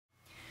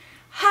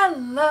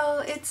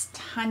Hello, it's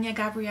Tania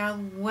Gabrielle,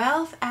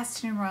 Wealth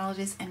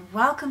Astronumerologist, and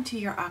welcome to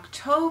your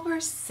October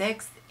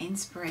 6th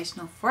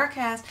inspirational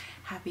forecast.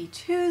 Happy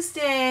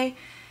Tuesday.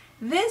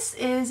 This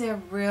is a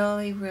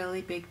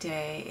really big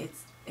day.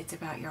 It's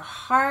about your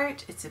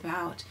heart. It's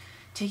about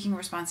taking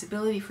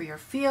responsibility for your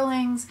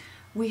feelings.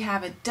 We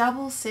have a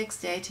double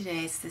 6 day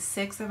today. It's the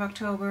 6th of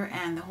October,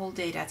 and the whole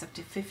day adds up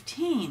to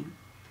 15,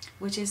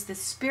 which is the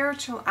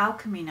spiritual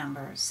alchemy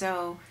number.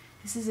 So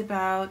this is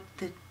about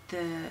the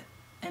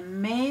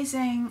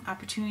amazing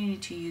opportunity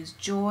to use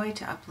joy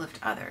to uplift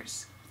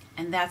others.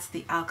 And that's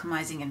the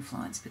alchemizing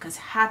influence, because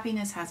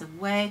happiness has a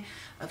way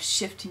of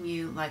shifting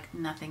you like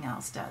nothing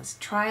else does.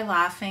 Try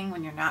laughing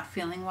when you're not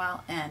feeling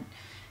well, and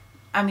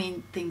I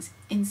mean, things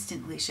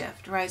instantly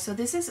shift, right? So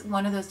this is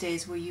one of those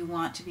days where you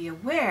want to be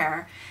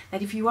aware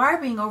that if you are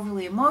being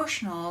overly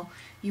emotional,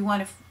 you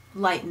want to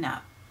lighten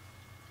up,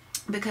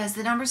 because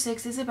the number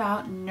 6 is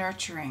about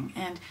nurturing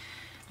and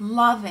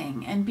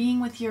loving and being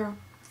with your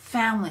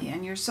family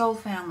and your soul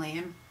family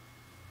and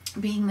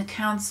being the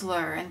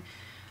counselor and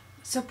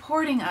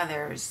supporting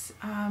others.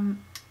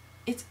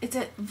 It's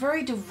a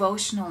very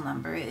devotional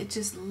number. It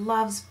just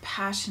loves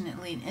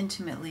passionately and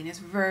intimately, and it's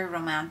very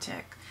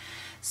romantic.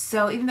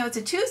 So even though it's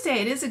a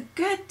Tuesday, it is a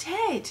good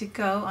day to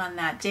go on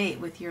that date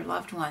with your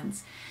loved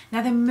ones.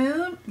 Now the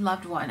moon,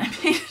 loved one, I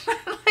mean,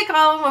 like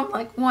all of them,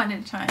 like one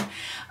at a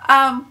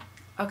time.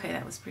 Okay,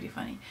 that was pretty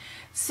funny.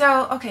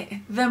 So,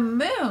 okay, the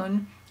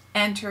moon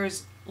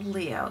enters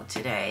Leo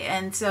today,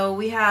 and so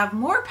we have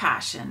more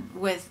passion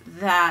with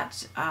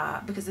that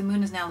because the moon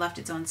has now left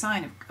its own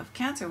sign of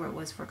Cancer, where it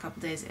was for a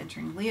couple days,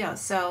 entering Leo.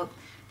 So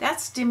that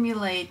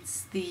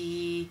stimulates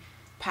the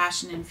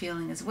passion and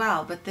feeling as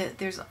well, but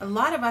there's a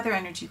lot of other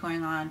energy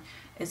going on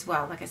as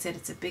well. Like I said,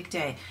 it's a big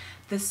day.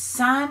 The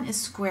sun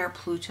is square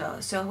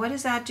Pluto, so what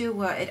does that do?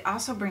 Well, it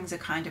also brings a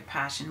kind of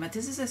passion, but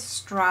this is a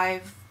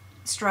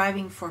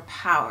striving for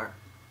power,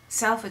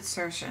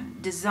 self-assertion,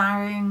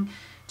 desiring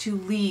to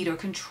lead or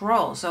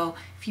control. So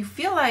if you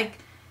feel like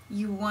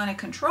you want to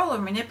control or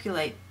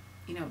manipulate,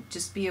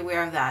 just be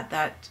aware of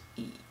that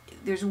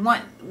there's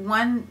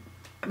one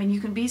I mean, you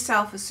can be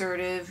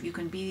self-assertive, you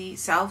can be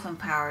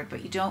self-empowered,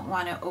 but you don't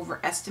want to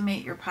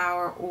overestimate your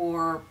power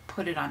or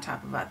put it on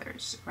top of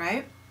others,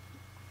 right?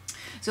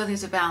 So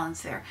there's a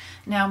balance there.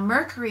 Now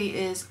Mercury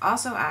is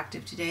also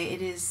active today.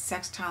 It is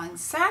sextiling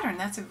Saturn.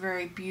 That's a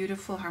very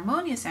beautiful,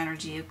 harmonious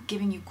energy of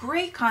giving you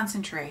great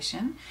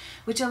concentration,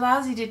 which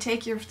allows you to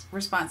take your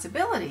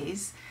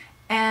responsibilities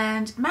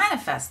and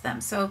manifest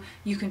them. So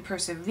you can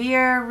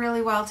persevere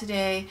really well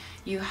today.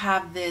 You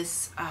have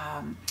this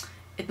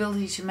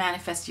ability to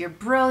manifest your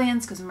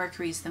brilliance, because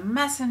Mercury is the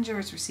messenger.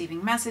 It's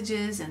receiving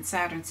messages, and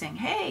Saturn saying,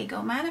 hey,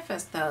 go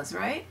manifest those,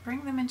 right?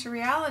 Bring them into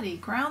reality,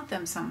 ground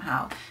them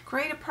somehow,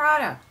 create a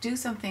product, do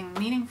something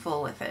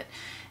meaningful with it.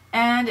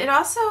 And it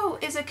also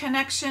is a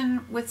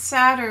connection with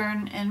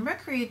Saturn and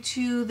Mercury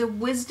to the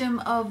wisdom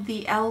of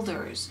the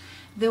elders,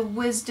 the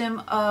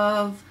wisdom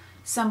of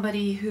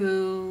somebody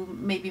who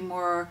may be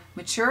more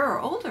mature or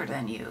older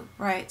than you,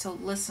 right? So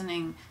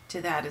listening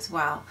to that as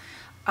well.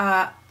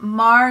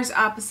 Mars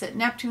opposite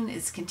Neptune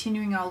is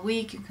continuing all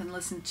week. You can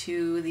listen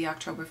to the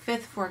October 5th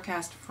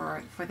forecast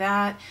for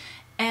that.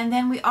 And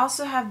then we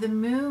also have the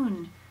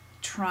moon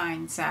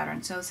trine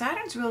Saturn. So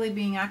Saturn's really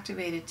being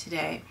activated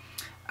today,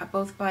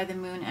 both by the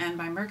moon and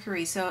by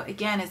Mercury. So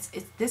again,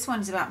 this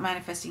one is about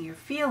manifesting your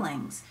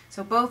feelings.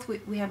 So both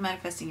we have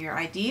manifesting your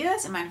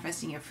ideas and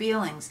manifesting your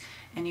feelings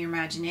and your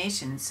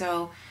imagination.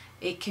 So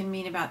it can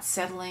mean about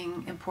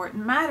settling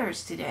important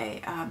matters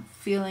today,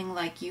 feeling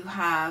like you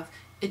have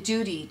a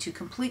duty to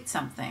complete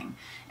something.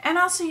 And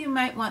also you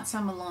might want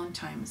some alone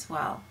time as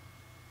well.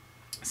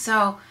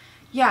 So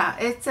yeah,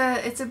 it's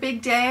a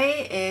big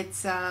day.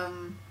 It's a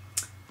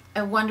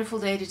wonderful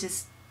day to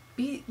just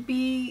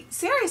be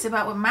serious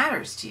about what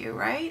matters to you,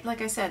 right?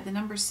 Like I said, the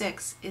number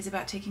 6 is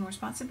about taking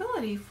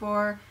responsibility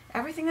for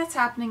everything that's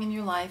happening in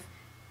your life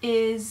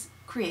is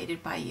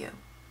created by you.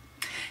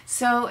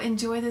 So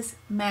enjoy this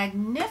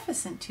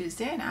magnificent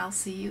Tuesday, and I'll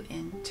see you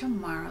in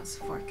tomorrow's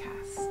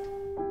forecast.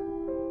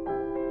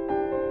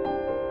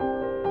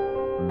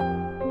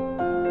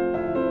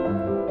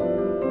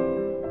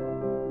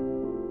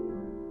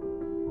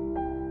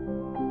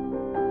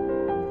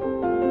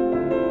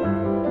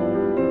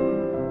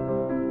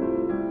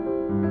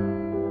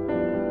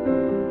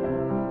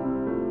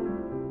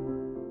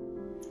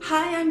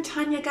 Hi, I'm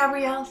Tania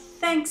Gabrielle.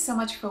 Thanks so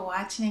much for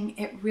watching.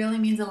 It really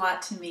means a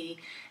lot to me.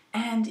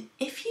 And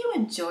if you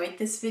enjoyed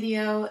this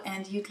video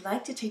and you'd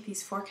like to take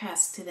these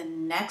forecasts to the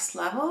next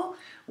level,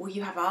 where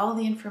you have all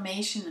the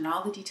information and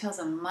all the details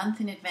a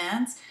month in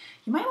advance,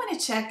 you might want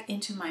to check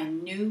into my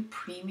new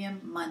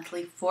premium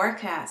monthly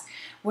forecast,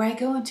 where I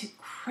go into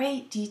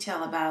great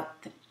detail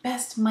about the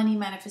best money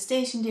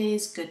manifestation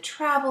days, good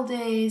travel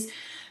days,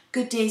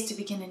 good days to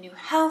begin a new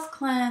health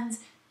cleanse,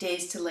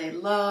 days to lay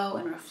low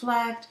and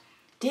reflect,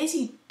 days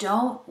you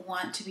don't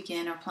want to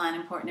begin or plan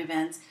important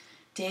events,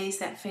 days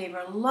that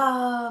favor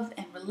love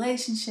and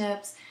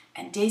relationships,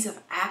 and days of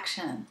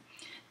action.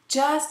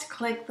 Just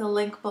click the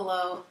link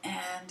below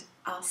and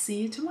I'll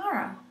see you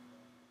tomorrow.